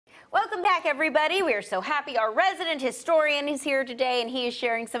Welcome back, everybody. We are so happy our resident historian is here today, and he is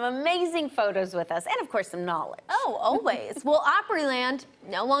sharing some amazing photos with us, and of course, some knowledge. Oh, always. Well, Opryland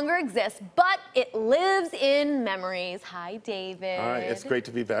no longer exists, but it lives in memories. Hi, David. Hi, it's great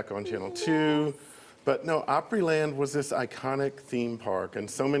to be back on Channel 2. But no, Opryland was this iconic theme park, and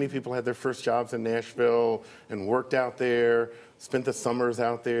so many people had their first jobs in Nashville and worked out there, spent the summers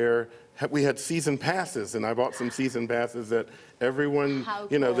out there. We had season passes, and I bought some season passes that everyone,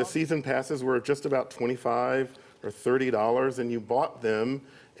 you know, the season passes were just about $25 or $30, and you bought them,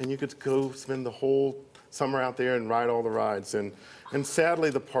 and you could go spend the whole summer out there and ride all the rides. And sadly,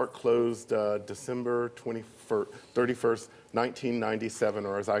 the park closed December 31st, 1997,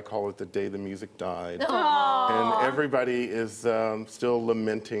 or as I call it, the day the music died. Aww. And everybody is still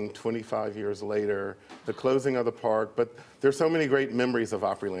lamenting 25 years later the closing of the park. But there's so many great memories of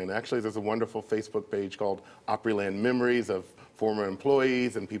Opryland. Actually, there's a wonderful Facebook page called Opryland Memories of former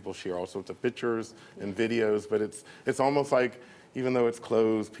employees, and people share all sorts of pictures and videos. But it's almost like, even though it's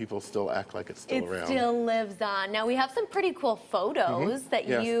closed, people still act like it's still around. It still lives on. Now, we have some pretty cool photos that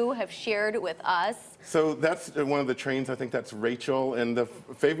you have shared with us. So that's one of the trains. I think that's Rachel. And the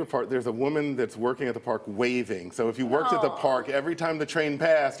favorite part, there's a woman that's working at the park waving. So if you worked at the park, every time the train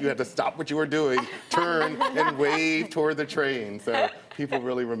passed, you had to stop what you were doing, turn, and wave toward the train. So people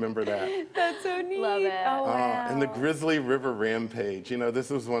really remember that. That's so neat. Love it. Oh, wow. And the Grizzly River Rampage. You know, this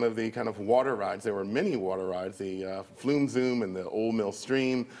was one of the kind of water rides. There were many water rides, the Flume Zoom and the Old Mill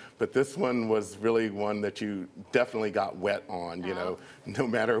Stream. But this one was really one that you definitely got wet on, you know, no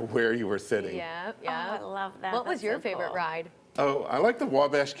matter where you were sitting. Yeah. Oh, I love that. What was your favorite ride? Oh, I like the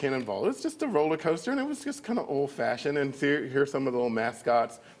Wabash Cannonball. It was just a roller coaster, and it was just kind of old-fashioned. And here's some of the little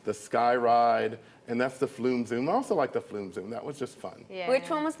mascots, the Sky Ride, and that's the Flume Zoom. I also like the Flume Zoom. That was just fun. Yeah. Which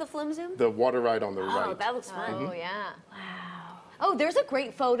one was the Flume Zoom? The water ride on the right. Oh, that looks fun. Oh, yeah. Wow. Oh, there's a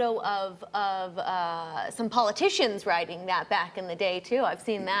great photo of some politicians riding that back in the day, too. I've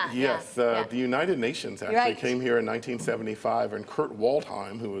seen that. Yes, the United Nations actually came here in 1975, and Kurt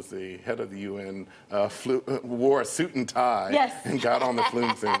Waldheim, who was the head of the UN, wore a suit and tie and got on the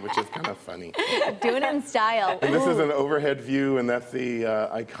Flume Zoom, which is kind of funny. Doing it in style. And this is an overhead view, and that's the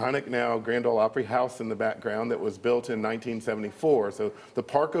iconic now Grand Ole Opry House in the background that was built in 1974. So the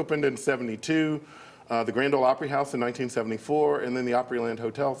park opened in '72. The Grand Ole Opry House in 1974, and then the Opryland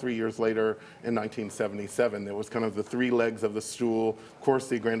Hotel 3 years later in 1977. It was kind of the three legs of the stool. Of course,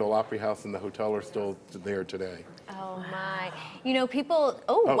 the Grand Ole Opry House and the hotel are still there today. Oh, my. You know, people...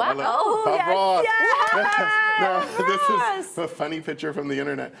 Oh, wow. Bob Ross. Yes. No, this is a funny picture from the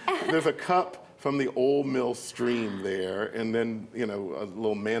internet. There's a cup from the Old Mill Stream there, and then, you know, a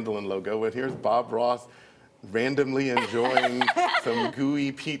little mandolin logo. And here's Bob Ross randomly enjoying some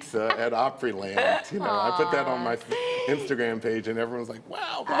gooey pizza at Opryland. You know, I put that on my Instagram page, and everyone's like,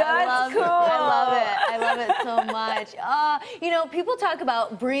 "Wow, Bob." That's cool. I love it. I love it so much. You know, people talk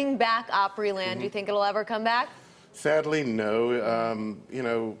about bring back Opryland. Do you think it'll ever come back? Sadly, no. You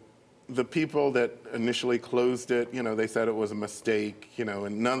know, the people that initially closed it, you know, they said it was a mistake. You know,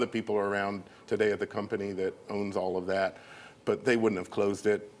 and none of the people are around today at the company that owns all of that, but they wouldn't have closed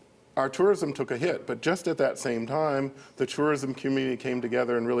it. Our tourism took a hit, but just at that same time, the tourism community came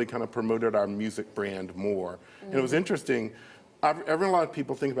together and really kind of promoted our music brand more. And it was interesting. A lot of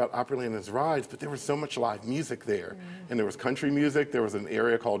people think about Opryland as rides, but there was so much live music there. And there was country music. There was an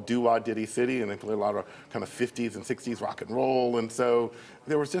area called Doo-Wah Diddy City, and they played a lot of kind of 50s and 60s rock and roll. And so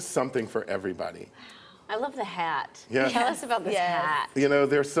there was just something for everybody. I love the hat. Yes. Tell us about this hat. You know,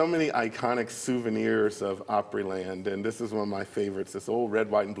 there's so many iconic souvenirs of Opryland, and this is one of my favorites, this old red,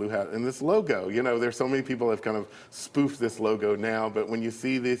 white, and blue hat. And this logo, you know, there's so many people that have kind of spoofed this logo now, but when you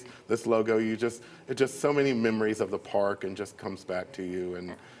see this logo, it's just so many memories of the park and just comes back to you.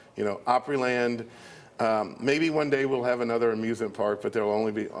 And, you know, Opryland, maybe one day we'll have another amusement park, but there will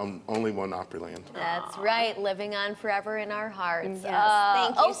only be only one Opryland. That's right, living on forever in our hearts. Yes.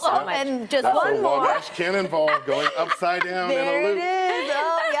 Thank you so much. And just That's one a more. Wabash Cannonball going upside down in a There loop. it is.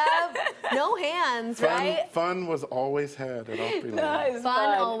 Oh, yeah. No hands, right? Fun was always had at Opryland.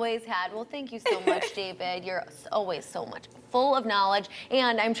 Fun always had. Well, thank you so much, David. You're always so much full of knowledge,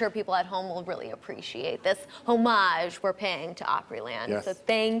 and I'm sure people at home will really appreciate this homage we're paying to Opryland. Yes. So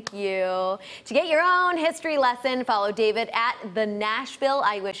thank you. To get your own history lesson, follow David at the Nashville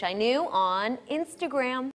I Wish I Knew on Instagram.